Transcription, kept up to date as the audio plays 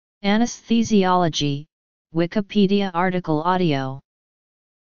Anesthesiology, Wikipedia article audio.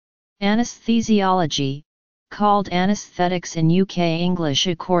 Anesthesiology, called anesthetics in UK English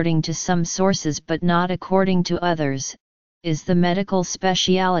according to some sources but not according to others, is the medical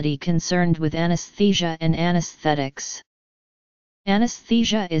speciality concerned with anesthesia and anesthetics.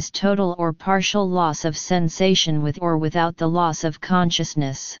 Anesthesia is total or partial loss of sensation with or without the loss of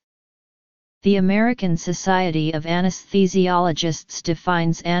consciousness. The American Society of Anesthesiologists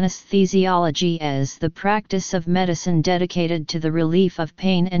defines anesthesiology as the practice of medicine dedicated to the relief of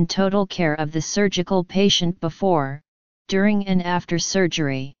pain and total care of the surgical patient before, during and after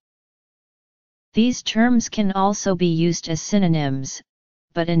surgery. These terms can also be used as synonyms,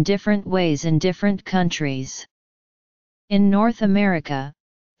 but in different ways in different countries. In North America,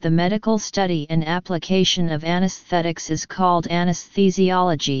 the medical study and application of anesthetics is called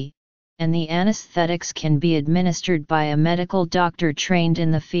anesthesiology, and the anesthetics can be administered by a medical doctor trained in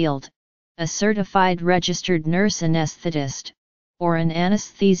the field, a certified registered nurse anesthetist, or an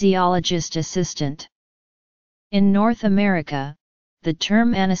anesthesiologist assistant. In North America, the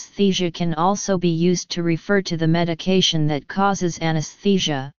term anesthesia can also be used to refer to the medication that causes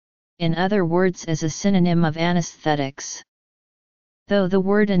anesthesia, in other words as a synonym of anesthetics. Though the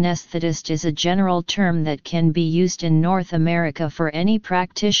word anesthetist is a general term that can be used in North America for any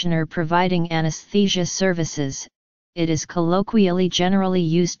practitioner providing anesthesia services, it is colloquially generally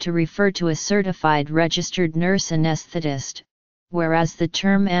used to refer to a certified registered nurse anesthetist, whereas the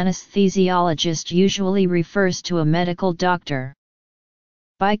term anesthesiologist usually refers to a medical doctor.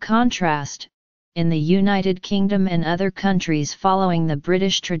 By contrast, in the United Kingdom and other countries following the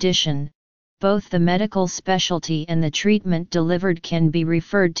British tradition, both the medical specialty and the treatment delivered can be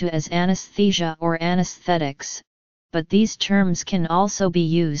referred to as anesthesia or anesthetics, but these terms can also be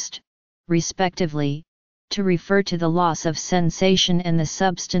used, respectively, to refer to the loss of sensation and the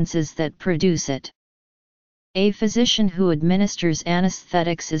substances that produce it. A physician who administers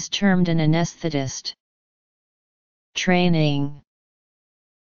anesthetics is termed an anesthetist. Training.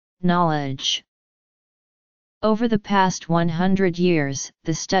 Knowledge. Over the past 100 years,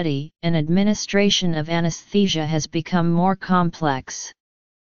 the study and administration of anesthesia has become more complex.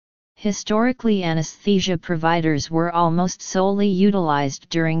 Historically, anesthesia providers were almost solely utilized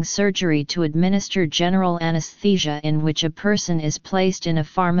during surgery to administer general anesthesia in which a person is placed in a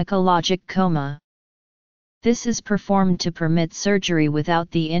pharmacologic coma. This is performed to permit surgery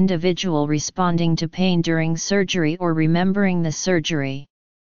without the individual responding to pain during surgery or remembering the surgery.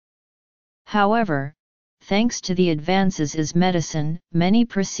 However, thanks to the advances in medicine, many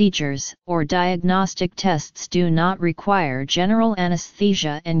procedures or diagnostic tests do not require general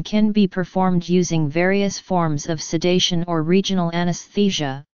anesthesia and can be performed using various forms of sedation or regional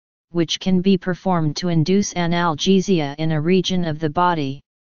anesthesia, which can be performed to induce analgesia in a region of the body.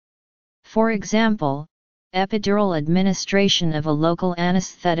 For example, epidural administration of a local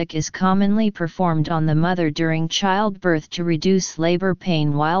anesthetic is commonly performed on the mother during childbirth to reduce labor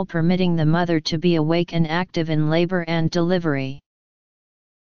pain while permitting the mother to be awake and active in labor and delivery.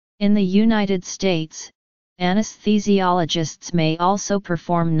 In the United States, anesthesiologists may also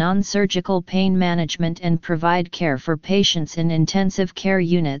perform non-surgical pain management and provide care for patients in intensive care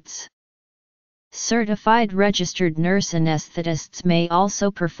units. Certified registered nurse anesthetists may also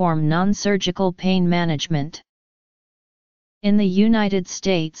perform non-surgical pain management. In the United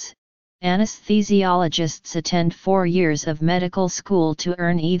States, anesthesiologists attend 4 years of medical school to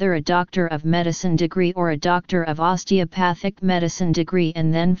earn either a Doctor of Medicine degree or a Doctor of Osteopathic Medicine degree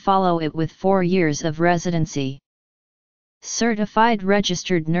and then follow it with 4 years of residency. Certified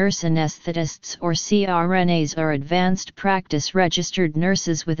Registered Nurse Anesthetists or CRNAs are advanced practice registered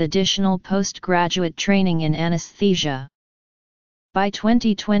nurses with additional postgraduate training in anesthesia. By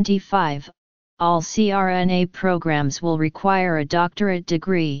 2025, all CRNA programs will require a doctorate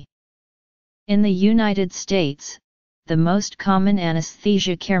degree. In the United States, the most common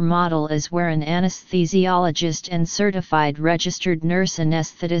anesthesia care model is where an anesthesiologist and certified registered nurse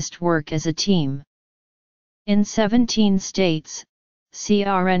anesthetist work as a team. In 17 states,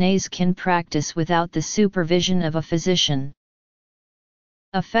 CRNAs can practice without the supervision of a physician.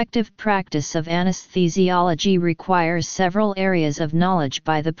 Effective practice of anesthesiology requires several areas of knowledge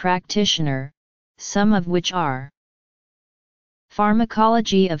by the practitioner, some of which are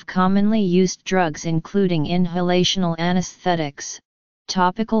pharmacology of commonly used drugs including inhalational anesthetics,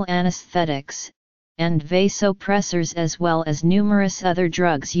 topical anesthetics, and vasopressors as well as numerous other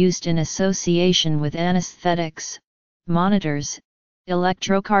drugs used in association with anesthetics, monitors,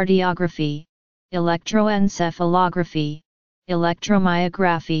 electrocardiography, electroencephalography,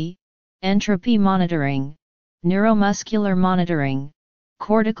 electromyography, entropy monitoring, neuromuscular monitoring,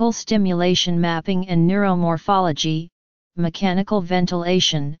 cortical stimulation mapping and neuromorphology, mechanical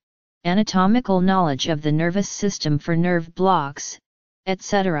ventilation, anatomical knowledge of the nervous system for nerve blocks,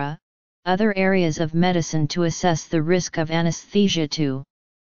 etc., other areas of medicine to assess the risk of anesthesia to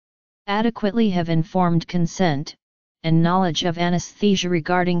adequately have informed consent, and knowledge of anesthesia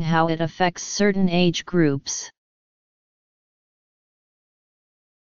regarding how it affects certain age groups.